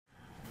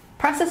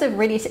Prices of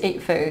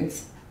ready-to-eat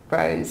foods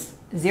rose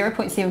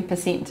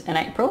 0.7% in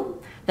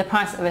April. The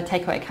price of a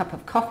takeaway cup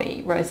of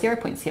coffee rose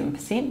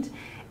 0.7%,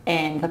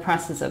 and the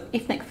prices of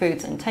ethnic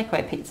foods and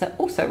takeaway pizza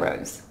also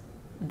rose.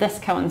 This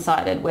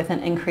coincided with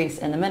an increase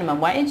in the minimum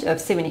wage of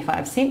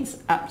 75 cents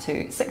up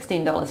to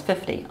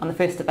 $16.50 on the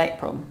 1st of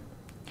April.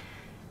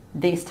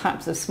 These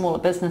types of smaller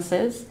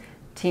businesses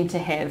tend to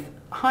have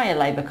higher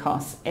labour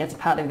costs as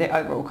part of their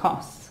overall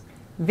costs.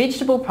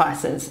 Vegetable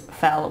prices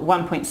fell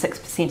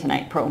 1.6% in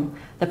April.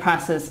 The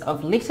prices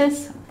of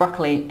lettuce,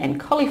 broccoli and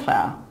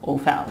cauliflower all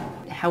fell.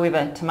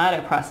 However,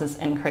 tomato prices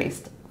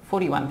increased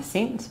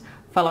 41%,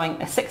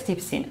 following a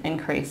 60%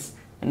 increase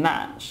in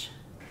March.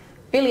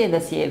 Earlier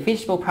this year,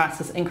 vegetable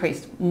prices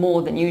increased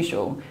more than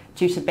usual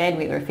due to bad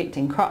weather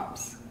affecting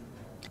crops.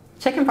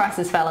 Chicken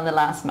prices fell in the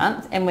last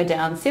month and were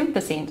down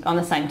 7% on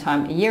the same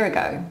time a year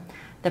ago.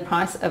 The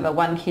price of a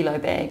 1 kilo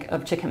bag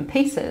of chicken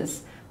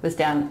pieces was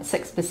down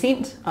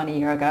 6% on a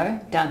year ago,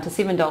 down to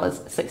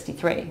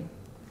 $7.63.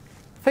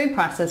 Food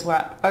prices were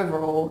up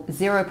overall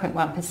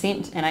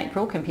 0.1% in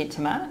April compared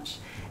to March,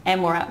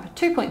 and were up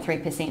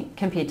 2.3%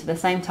 compared to the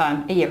same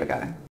time a year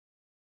ago.